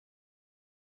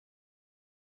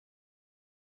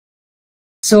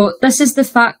So this is the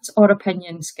fact or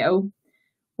opinion skill.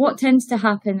 What tends to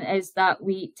happen is that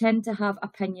we tend to have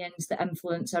opinions that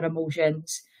influence our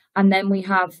emotions, and then we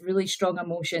have really strong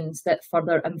emotions that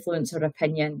further influence our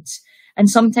opinions. And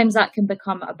sometimes that can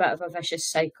become a bit of a vicious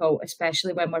cycle,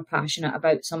 especially when we're passionate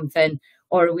about something,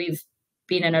 or we've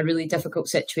been in a really difficult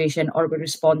situation, or we're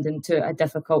responding to a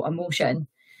difficult emotion.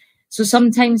 So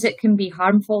sometimes it can be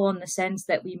harmful in the sense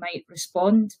that we might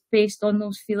respond based on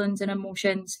those feelings and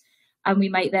emotions, and we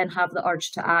might then have the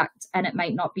urge to act, and it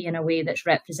might not be in a way that's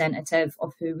representative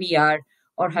of who we are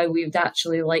or how we would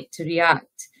actually like to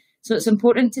react. So it's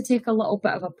important to take a little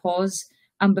bit of a pause,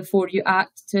 and before you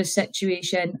act to a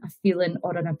situation, a feeling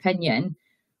or an opinion,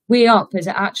 weigh up, is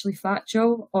it actually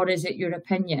factual or is it your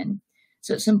opinion?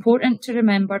 So it's important to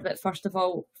remember that, first of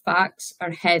all, facts are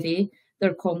heavy,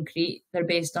 they're concrete, they're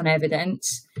based on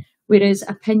evidence, whereas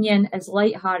opinion is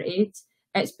light-hearted.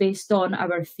 It's based on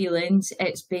our feelings,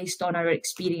 it's based on our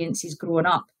experiences growing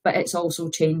up, but it's also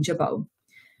changeable.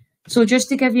 So just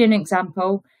to give you an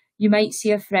example, you might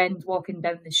see a friend walking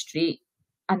down the street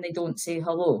and they don't say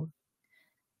hello.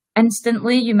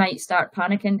 Instantly, you might start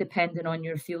panicking depending on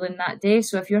your feeling that day.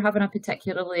 So if you're having a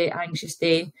particularly anxious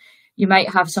day, you might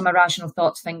have some irrational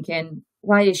thoughts thinking,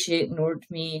 why has she ignored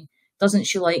me? Doesn't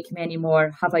she like me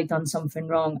anymore? Have I done something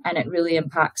wrong? And it really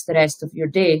impacts the rest of your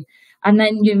day. And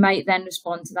then you might then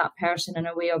respond to that person in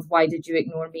a way of, why did you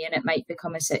ignore me? And it might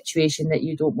become a situation that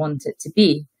you don't want it to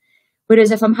be. Whereas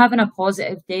if I'm having a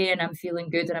positive day and I'm feeling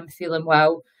good and I'm feeling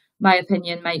well, my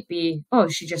opinion might be, oh,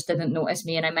 she just didn't notice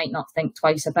me, and I might not think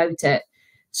twice about it.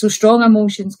 So strong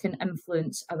emotions can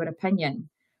influence our opinion.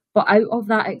 But out of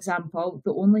that example,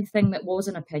 the only thing that was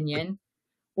an opinion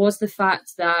was the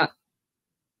fact that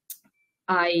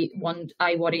I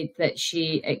worried that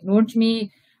she ignored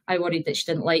me. I worried that she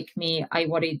didn't like me. I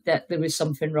worried that there was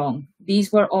something wrong.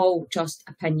 These were all just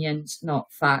opinions,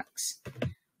 not facts.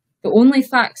 The only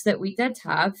facts that we did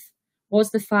have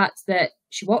was the fact that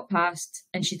she walked past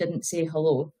and she didn't say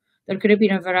hello. There could have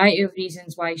been a variety of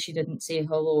reasons why she didn't say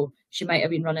hello. She might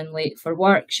have been running late for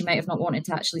work. She might have not wanted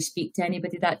to actually speak to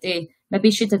anybody that day.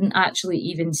 Maybe she didn't actually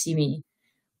even see me.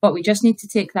 But we just need to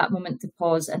take that moment to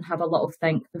pause and have a little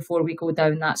think before we go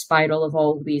down that spiral of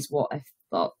all these what if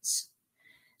thoughts.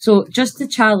 So just to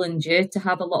challenge you to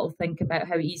have a little think about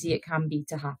how easy it can be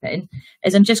to happen,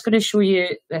 is I'm just going to show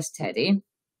you this teddy.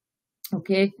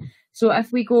 Okay, so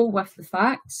if we go with the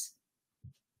facts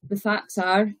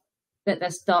are that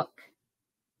this duck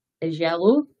is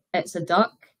yellow, it's a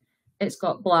duck, it's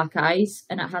got black eyes,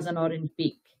 and it has an orange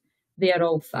beak. They are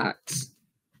all facts.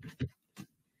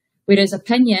 Whereas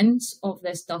opinions of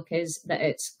this duck is that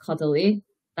it's cuddly,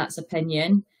 that's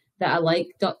opinion. That I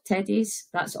like duck teddies,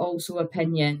 that's also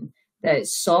opinion. That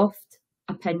it's soft,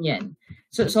 opinion.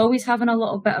 So it's always having a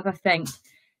little bit of a think.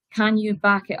 Can you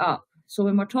back it up? So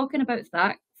when we're talking about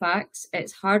facts,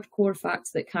 it's hardcore facts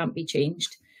that can't be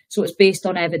changed. So it's based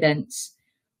on evidence.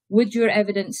 Would your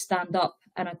evidence stand up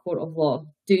in a court of law?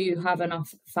 Do you have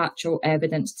enough factual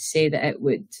evidence to say that it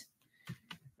would?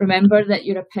 Remember that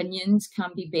your opinions can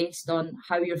be based on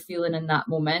how you're feeling in that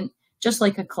moment. Just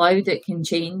like a cloud, it can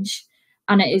change.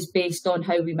 And it is based on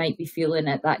how we might be feeling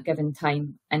at that given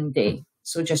time and day.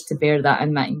 So just to bear that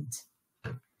in mind.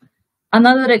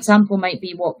 Another example might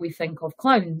be what we think of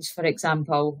clowns, for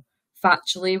example.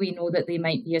 Factually, we know that they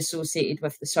might be associated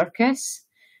with the circus.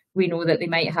 We know that they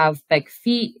might have big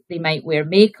feet, they might wear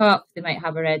makeup, they might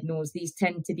have a red nose. These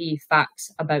tend to be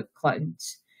facts about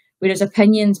clowns. Whereas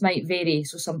opinions might vary.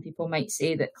 So some people might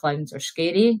say that clowns are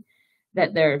scary,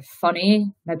 that they're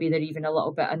funny, maybe they're even a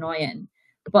little bit annoying.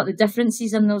 But the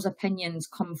differences in those opinions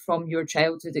come from your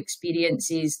childhood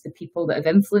experiences, the people that have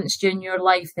influenced you in your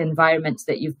life, the environments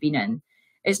that you've been in.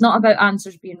 It's not about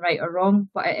answers being right or wrong,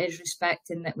 but it is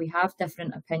respecting that we have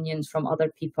different opinions from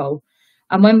other people.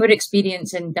 And when we're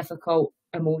experiencing difficult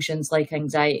emotions like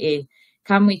anxiety,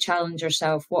 can we challenge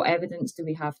ourselves? What evidence do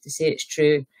we have to say it's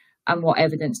true? And what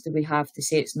evidence do we have to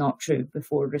say it's not true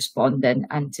before responding,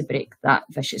 and to break that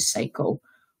vicious cycle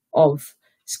of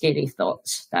scary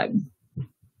thoughts down?